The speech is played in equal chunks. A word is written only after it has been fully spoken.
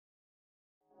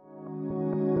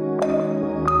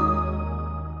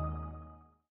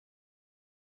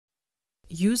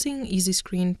using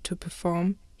easyScreen to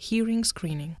perform hearing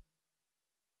screening.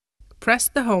 Press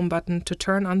the Home button to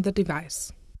turn on the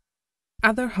device.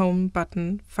 Other Home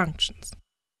button functions.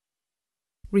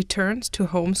 Returns to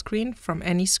home screen from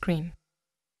any screen.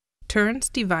 Turns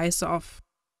device off.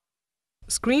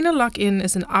 Screener login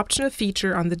is an optional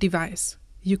feature on the device.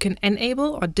 You can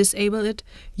enable or disable it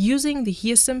using the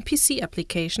HearSim PC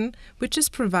application, which is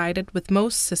provided with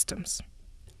most systems.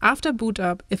 After boot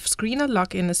up, if screener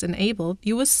login is enabled,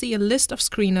 you will see a list of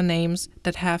screener names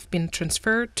that have been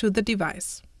transferred to the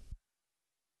device.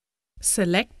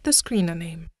 Select the screener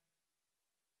name.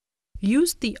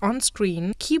 Use the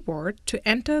on-screen keyboard to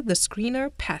enter the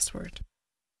screener password.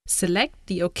 Select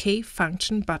the OK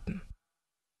function button.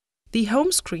 The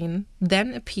home screen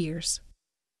then appears.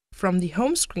 From the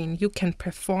home screen, you can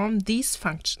perform these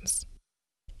functions.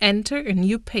 Enter a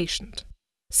new patient.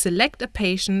 Select a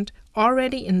patient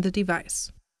already in the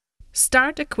device.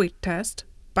 Start a quick test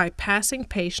by passing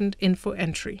patient info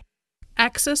entry.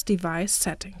 Access device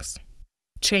settings.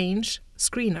 Change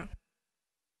screener.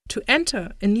 To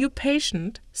enter a new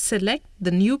patient, select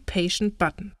the New Patient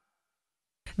button.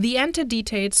 The Enter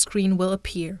Details screen will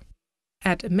appear.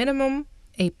 At a minimum,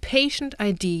 a patient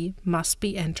ID must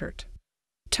be entered.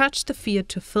 Touch the field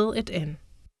to fill it in.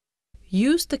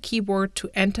 Use the keyboard to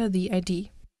enter the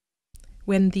ID.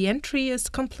 When the entry is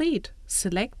complete,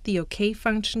 select the OK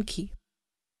function key.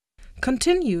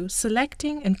 Continue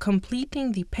selecting and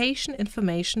completing the patient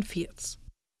information fields.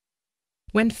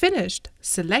 When finished,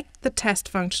 select the Test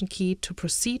function key to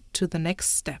proceed to the next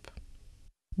step.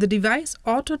 The device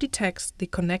auto-detects the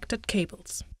connected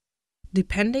cables.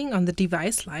 Depending on the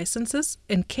device licenses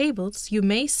and cables, you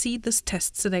may see this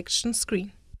test selection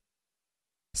screen.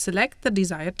 Select the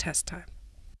desired test type.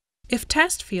 If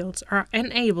test fields are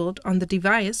enabled on the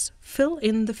device, fill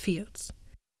in the fields.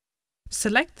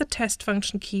 Select the Test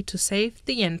function key to save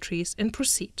the entries and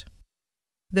proceed.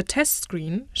 The test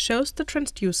screen shows the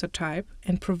transducer type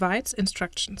and provides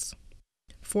instructions.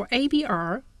 For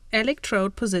ABR,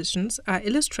 electrode positions are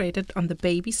illustrated on the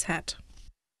baby's head.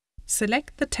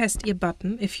 Select the Test Ear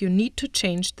button if you need to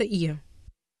change the ear.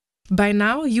 By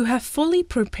now, you have fully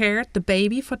prepared the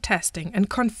baby for testing and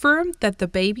confirmed that the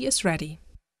baby is ready.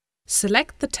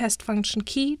 Select the Test function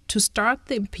key to start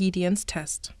the impedance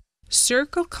test.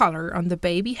 Circle color on the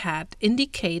baby head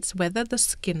indicates whether the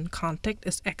skin contact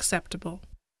is acceptable.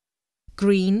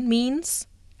 Green means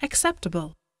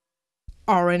acceptable.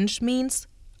 Orange means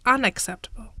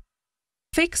unacceptable.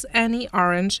 Fix any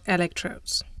orange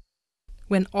electrodes.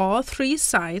 When all three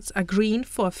sides are green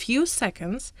for a few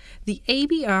seconds, the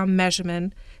ABR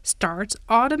measurement starts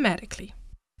automatically.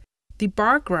 The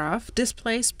bar graph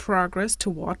displays progress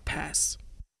toward pass.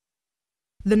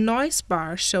 The noise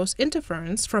bar shows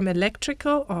interference from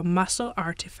electrical or muscle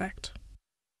artifact.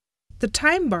 The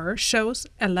time bar shows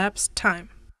elapsed time.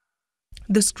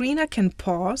 The screener can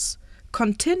pause,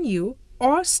 continue,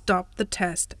 or stop the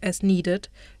test as needed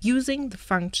using the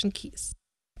function keys.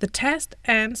 The test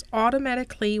ends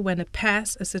automatically when a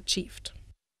pass is achieved.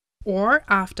 Or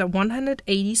after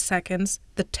 180 seconds,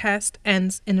 the test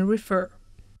ends in a refer.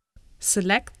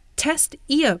 Select Test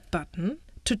Ear button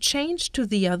to change to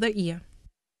the other ear.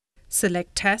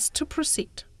 Select Test to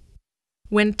proceed.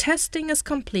 When testing is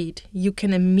complete, you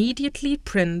can immediately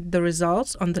print the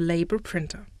results on the label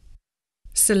printer.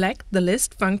 Select the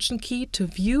List function key to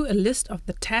view a list of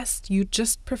the tests you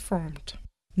just performed.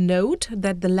 Note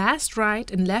that the last right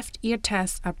and left ear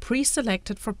tests are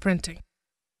pre-selected for printing.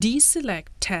 Deselect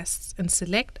tests and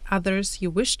select others you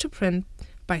wish to print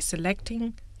by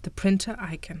selecting the printer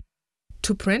icon.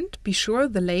 To print, be sure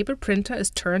the label printer is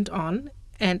turned on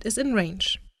and is in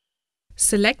range.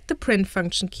 Select the Print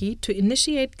function key to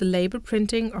initiate the label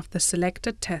printing of the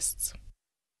selected tests.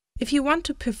 If you want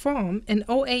to perform an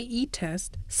OAE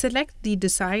test, select the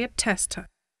desired test type.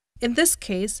 In this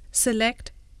case,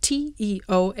 select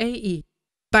TEOAE.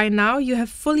 By now, you have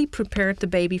fully prepared the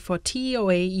baby for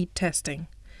TEOAE testing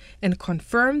and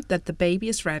confirmed that the baby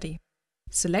is ready.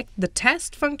 Select the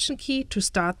Test function key to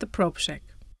start the probe check.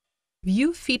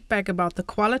 View feedback about the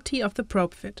quality of the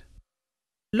probe fit.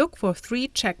 Look for 3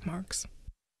 check marks.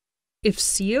 If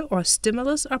seal or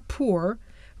stimulus are poor,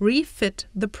 refit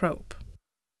the probe.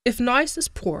 If noise is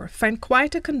poor, find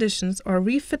quieter conditions or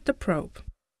refit the probe.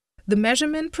 The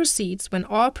measurement proceeds when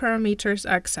all parameters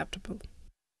are acceptable.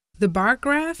 The bar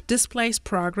graph displays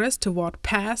progress toward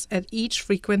pass at each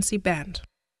frequency band.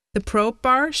 The probe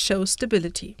bar shows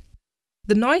stability.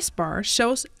 The noise bar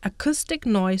shows acoustic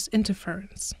noise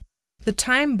interference. The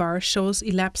time bar shows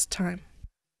elapsed time.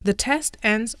 The test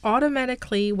ends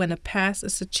automatically when a pass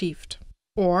is achieved,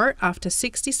 or after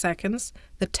 60 seconds,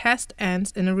 the test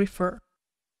ends in a refer.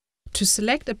 To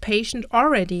select a patient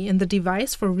already in the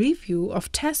device for review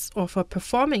of tests or for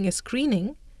performing a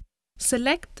screening,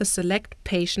 select the Select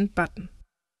Patient button.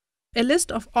 A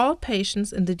list of all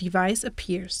patients in the device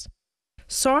appears.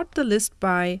 Sort the list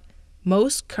by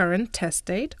most current test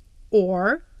date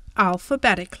or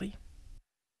alphabetically.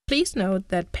 Please note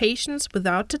that patients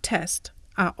without the test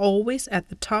are always at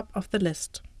the top of the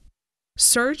list.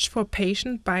 Search for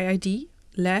patient by ID,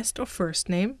 last or first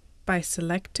name, by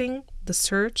selecting the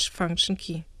Search function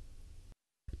key.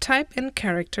 Type in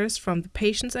characters from the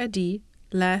patient's ID,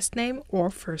 last name or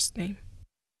first name.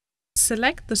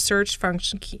 Select the Search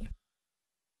function key.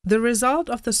 The result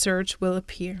of the search will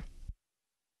appear.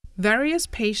 Various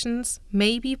patients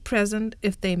may be present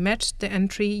if they match the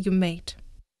entry you made.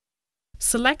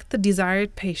 Select the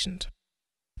desired patient.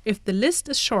 If the list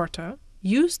is shorter,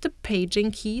 use the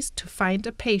paging keys to find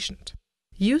a patient.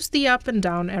 Use the up and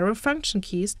down arrow function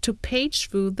keys to page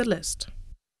through the list.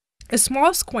 A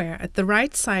small square at the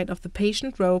right side of the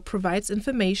patient row provides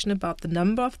information about the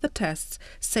number of the tests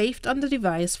saved on the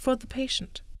device for the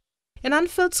patient. An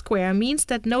unfilled square means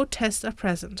that no tests are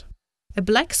present. A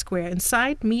black square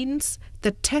inside means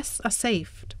that tests are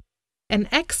saved. An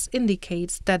X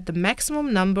indicates that the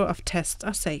maximum number of tests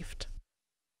are saved.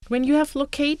 When you have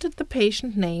located the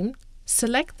patient name,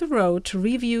 select the row to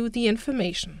review the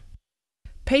information.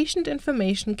 Patient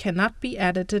information cannot be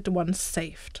edited once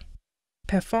saved.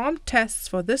 Perform tests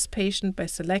for this patient by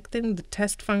selecting the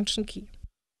Test function key.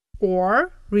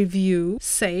 Or review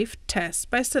saved tests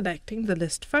by selecting the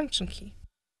List function key.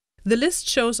 The list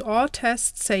shows all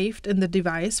tests saved in the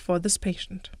device for this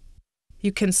patient.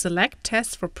 You can select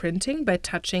tests for printing by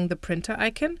touching the printer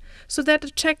icon so that a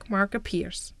check mark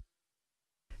appears.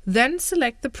 Then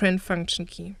select the Print function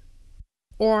key.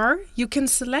 Or you can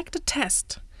select a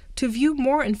test to view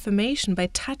more information by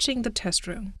touching the test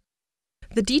row.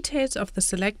 The details of the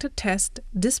selected test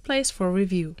displays for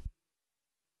review.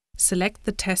 Select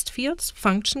the Test Fields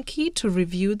function key to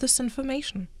review this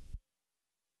information.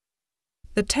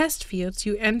 The test fields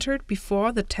you entered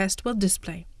before the test will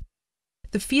display.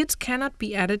 The fields cannot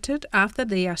be edited after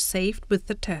they are saved with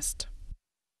the test.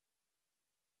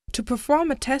 To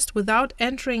perform a test without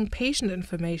entering patient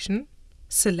information,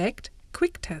 select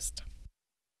Quick Test.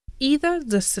 Either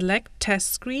the Select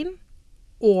Test screen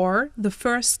or the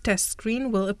first test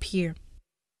screen will appear.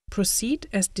 Proceed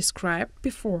as described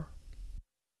before.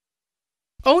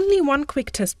 Only one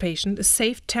quick test patient is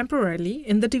saved temporarily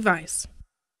in the device.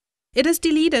 It is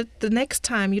deleted the next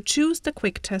time you choose the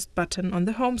Quick Test button on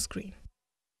the home screen.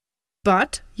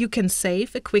 But you can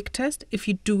save a quick test if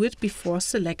you do it before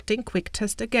selecting Quick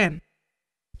Test again.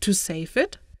 To save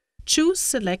it, choose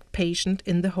Select Patient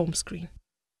in the home screen.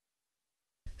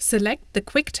 Select the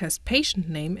Quick Test patient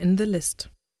name in the list.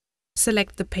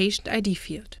 Select the Patient ID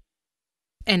field.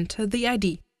 Enter the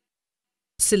ID.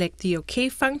 Select the OK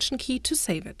function key to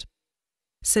save it.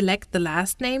 Select the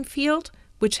last name field,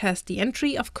 which has the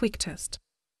entry of Quick Test.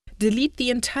 Delete the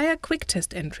entire Quick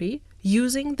Test entry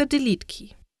using the Delete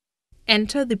key.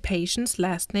 Enter the patient's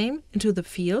last name into the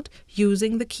field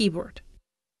using the keyboard.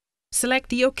 Select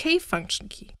the OK function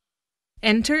key.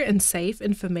 Enter and save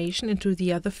information into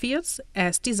the other fields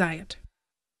as desired.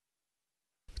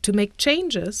 To make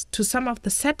changes to some of the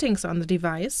settings on the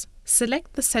device,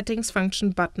 select the Settings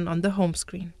function button on the home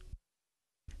screen.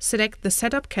 Select the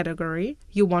setup category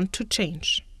you want to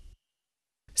change.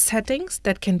 Settings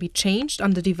that can be changed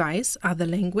on the device are the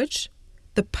language,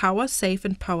 the power save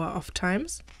and power off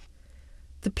times,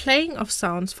 the playing of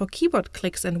sounds for keyboard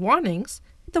clicks and warnings,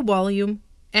 the volume,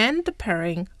 and the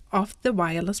pairing of the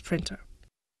wireless printer.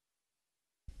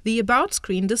 The About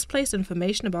screen displays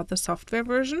information about the software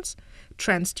versions,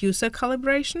 transducer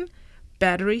calibration,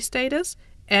 battery status,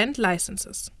 and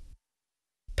licenses.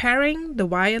 Pairing the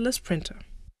wireless printer.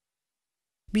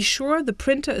 Be sure the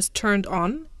printer is turned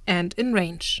on and in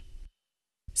range.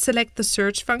 Select the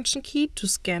Search function key to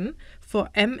scan for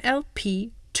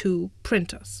MLP2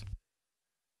 printers.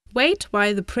 Wait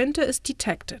while the printer is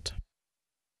detected.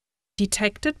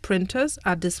 Detected printers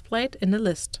are displayed in a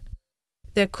list.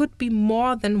 There could be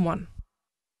more than one.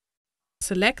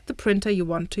 Select the printer you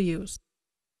want to use.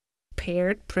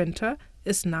 Paired printer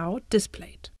is now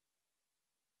displayed.